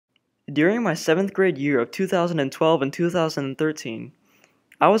During my 7th grade year of 2012 and 2013,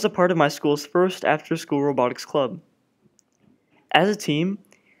 I was a part of my school's first after-school robotics club. As a team,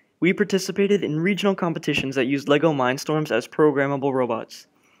 we participated in regional competitions that used LEGO Mindstorms as programmable robots.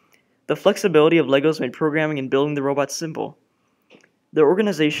 The flexibility of LEGOs made programming and building the robots simple. The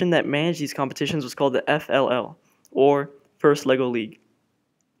organization that managed these competitions was called the FLL, or First LEGO League.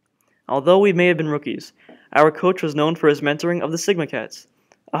 Although we may have been rookies, our coach was known for his mentoring of the Sigma Cats,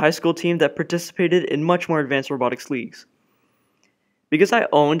 a high school team that participated in much more advanced robotics leagues. Because I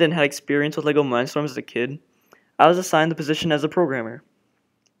owned and had experience with LEGO Mindstorms as a kid, I was assigned the position as a programmer.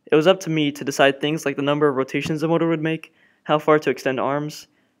 It was up to me to decide things like the number of rotations the motor would make, how far to extend arms,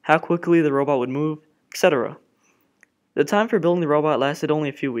 how quickly the robot would move, etc. The time for building the robot lasted only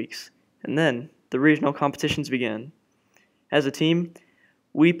a few weeks, and then the regional competitions began. As a team,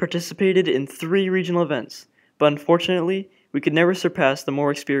 we participated in 3 regional events, but unfortunately, we could never surpass the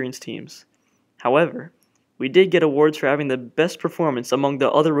more experienced teams. However, we did get awards for having the best performance among the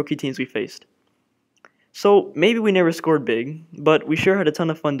other rookie teams we faced. So maybe we never scored big, but we sure had a ton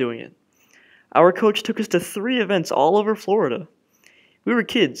of fun doing it. Our coach took us to 3 events all over Florida. We were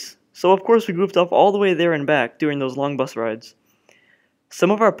kids, so of course we goofed off all the way there and back during those long bus rides.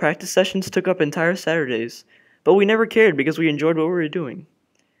 Some of our practice sessions took up entire Saturdays, but we never cared because we enjoyed what we were doing.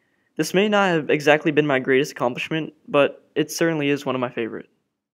 This may not have exactly been my greatest accomplishment, but it certainly is one of my favorite.